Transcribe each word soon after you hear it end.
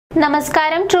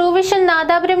നമസ്കാരം true vision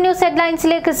Nadapuram news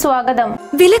ഹെഡ്ലൈൻസിലേക്ക് സ്വാഗതം.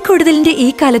 വിലക്കൂടുതലിന്റെ ഈ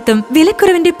കാലത്തും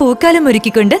വിലക്കുറവിന്റെ പൂക്കാലം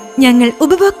ഒരുക്കിക്കൊണ്ട് ഞങ്ങൾ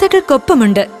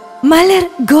ഉപഭോക്താക്കൾക്കൊപ്പമുണ്ട്. മലർ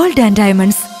gold and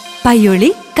diamonds,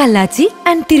 Payyoli, Kallachi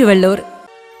and Thiruvallur.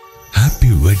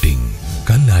 Happy wedding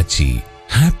Kallachi.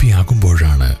 Happy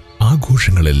ആകുമ്പോഴാണ്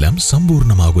ആഘോഷങ്ങളെല്ലാം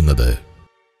സമ്പൂർണ്ണമാകുന്നത്.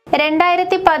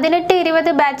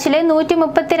 2018-20 ബാച്ചിലെ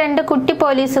 132 കുട്ടി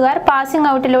പോലീസുകാർ പാസിംഗ്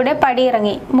ഔട്ടിലൂടെ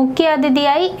പടിയിറങ്ങി.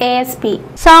 മുഖ്യാതിഥിയായി ASP.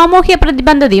 സാമൂഹ്യ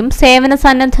പ്രതിബദ്ധതയും സേവന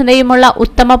സന്നദ്ധതയുമുള്ള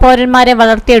ഉത്തമ പൗരന്മാരെ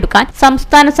വളർത്തിയെടുക്കാൻ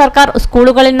സംസ്ഥാന സർക്കാർ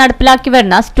സ്കൂളുകളിൽ നടപ്പിലാക്കി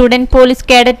വരുന്ന സ്റ്റുഡന്റ് പോലീസ്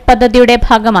കേഡറ്റ് പദ്ധതിയുടെ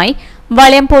ഭാഗമായി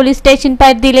വളയം പോലീസ് സ്റ്റേഷൻ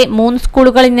പരിധിയിലെ 3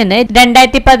 സ്കൂളുകളിൽ നിന്ന്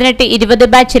 2018-20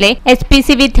 ബാച്ചിലെ SPC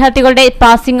വിദ്യാർത്ഥികളുടെ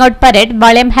പാസിംഗ് ഔട്ട് പരേഡ്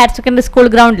വളയം ഹയർ സെക്കൻഡറി സ്കൂൾ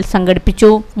ഗ്രൗണ്ടിൽ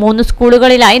സംഘടിപ്പിച്ചു. 3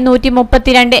 സ്കൂളുകളിലായി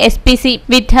 132 SPC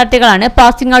വിദ്യാർത്ഥികളാണ്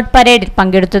പാസിംഗ് ഔട്ട് പരേഡിൽ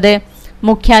പങ്കെടുത്തത്.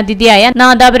 മുഖ്യാതിഥിയായ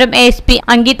നാദാപുരം ASP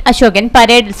അങ്കിത് അശോകൻ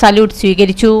പരേഡിൽ സല്യൂട്ട്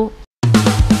സ്വീകരിച്ചു.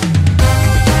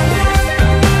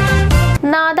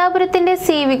 നാദാപുരത്തിന്റെ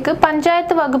സിവിക്ക്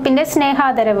പഞ്ചായത്ത് വകുപ്പിന്റെ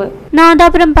സ്നേഹാദരവ്.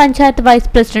 Nadapuram panchayat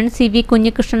vice president CV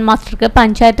Kunhikrishnan മാസ്റ്റർക്ക്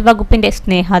panchayat വകുപ്പിന്റെ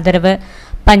സ്നേഹാദരവ്.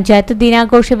 പഞ്ചായത്ത്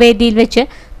ദിനാഘോഷ വേദിയിൽ വെച്ച്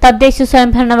തദ്ദേശ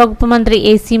സ്വയംഭരണ വകുപ്പ് മന്ത്രി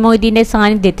AC മൊയ്തീന്റെ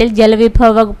സാന്നിധ്യത്തിൽ ജലവിഭവ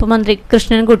വകുപ്പ് മന്ത്രി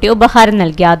കൃഷ്ണൻകുട്ടി ഉപഹാരം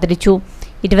നൽകി ആദരിച്ചു.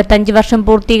 25 വർഷം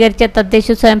പൂർത്തീകരിച്ച തദ്ദേശ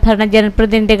സ്വയംഭരണ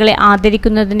ജനപ്രതിനിധികളെ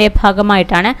ആദരിക്കുന്നതിന്റെ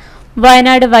ഭാഗമായിട്ടാണ്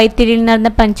വയനാട് വൈത്തിരിയിൽ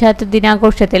നടന്ന പഞ്ചായത്ത്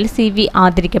ദിനാഘോഷത്തിൽ CV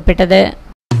ആദരിക്കപ്പെട്ടത്.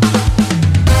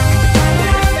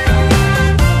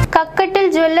 കക്കട്ടിൽ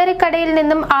ജ്വല്ലറി കടയിൽ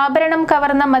നിന്നും ആഭരണം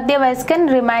കവർന്ന മധ്യവയസ്കൻ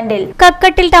റിമാൻഡിൽ.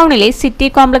 കക്കട്ടിൽ ടൗണിലെ സിറ്റി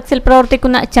കോംപ്ലക്സിൽ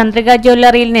പ്രവർത്തിക്കുന്ന ചന്ദ്രിക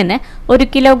ജ്വല്ലറിയിൽ നിന്ന് 1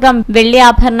 കിലോഗ്രാം വെള്ളി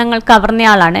ആഭരണങ്ങൾ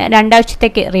കവർന്നയാളാണ് 2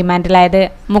 ആഴ്ചത്തേക്ക് റിമാൻഡിലായത്.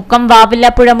 മുക്കം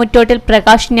വാവില്ലപ്പുഴ മുറ്റോട്ടിൽ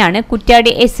പ്രകാശിനെയാണ്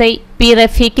കുറ്റ്യാടി SI P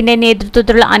റഫീഖിന്റെ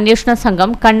നേതൃത്വത്തിലുള്ള അന്വേഷണ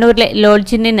സംഘം കണ്ണൂരിലെ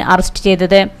ലോഡ്ജിൽ നിന്ന് അറസ്റ്റ്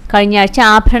ചെയ്തത്. കഴിഞ്ഞയാഴ്ച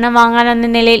ആഭരണം വാങ്ങാനെന്ന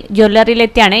നിലയിൽ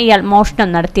ജ്വല്ലറിയിലെത്തിയാണ് ഇയാൾ മോഷണം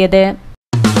നടത്തിയത്.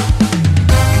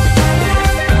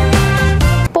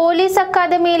 പോലീസ്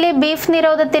അക്കാദമിയിലെ ബീഫ്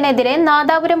നിരോധനത്തിനെതിരെ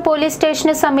നാദാപുരം പോലീസ്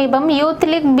സ്റ്റേഷന് സമീപം യൂത്ത്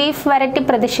ലീഗ് ബീഫ് വരട്ടി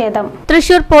പ്രതിഷേധം.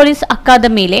 Thrissur police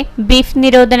അക്കാദമിയിലെ beef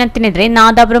നിരോധനത്തിനെതിരെ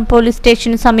Nadapuram police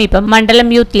സ്റ്റേഷന് സമീപം മണ്ഡലം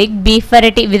യൂത്ത് ലീഗ് ബീഫ്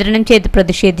വരട്ടി വിതരണം ചെയ്ത്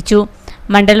പ്രതിഷേധിച്ചു.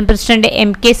 മണ്ഡലം president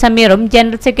MK സമീറും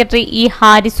general secretary E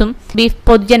ഹാരിസും beef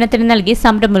പൊതുജനത്തിന് നൽകി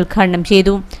സമരം ഉദ്ഘാടനം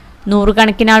ചെയ്തു. 100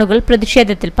 കണക്കിന് ആളുകൾ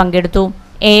പ്രതിഷേധത്തിൽ പങ്കെടുത്തു.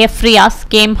 AF Riyas,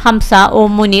 KM Hamza, O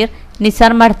Muneer,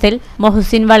 Nisar മഠത്തിൽ,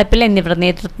 മൊഹസിൻ വളപ്പിൽ എന്നിവർ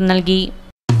നേതൃത്വം നൽകി.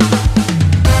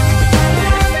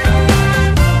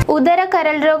 ഉദര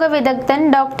കരൾ രോഗ വിദഗ്ധൻ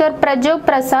ഡോക്ടർ പ്രജോ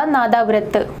പ്രസാദ്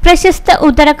നാദാപുരത്ത്. പ്രശസ്ത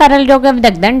ഉദര കരൾ രോഗ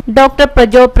വിദഗ്ധൻ doctor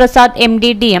Prajo Prasad MD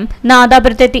DM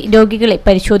നാദാപുരത്തെത്തി രോഗികളെ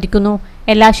പരിശോധിക്കുന്നു.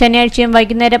 എല്ലാ ശനിയാഴ്ചയും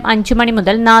വൈകുന്നേരം 5 മണി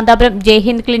മുതൽ നാദാപുരം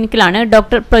ജയ്ഹിന്ദ് ക്ലിനിക്കിലാണ്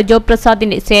ഡോക്ടർ പ്രജോ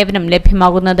പ്രസാദിന്റെ സേവനം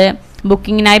ലഭ്യമാകുന്നത്.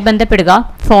 ബുക്കിംഗിനായി ബന്ധപ്പെടുക.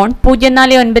 ഫോൺ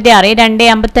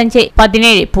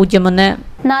 0496-255-1701.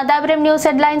 നാദാപുരം ന്യൂസ്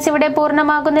ഹെഡ്ലൈൻസ് ഇവിടെ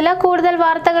പൂർണ്ണമാകുന്നില്ല. കൂടുതൽ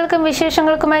വാർത്തകൾക്കും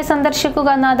വിശേഷങ്ങൾക്കുമായി സന്ദർശിക്കുക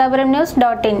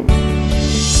nadapuramnews.in.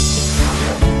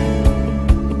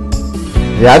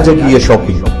 രാജകീയ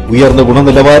ഷോപ്പിംഗ്, ഉയർന്ന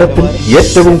ഗുണനിലവാരത്തിൽ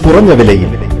ഏറ്റവും കുറഞ്ഞ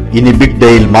വിലയിൽ. ഇനി ബിഗ്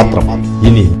ഡേയിൽ മാത്രം.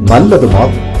 ഇനി നല്ലത്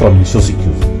മാത്രം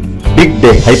വിശ്വസിക്കൂ. Big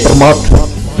day hypermart,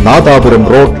 Nadapuram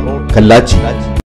road, Kallachi.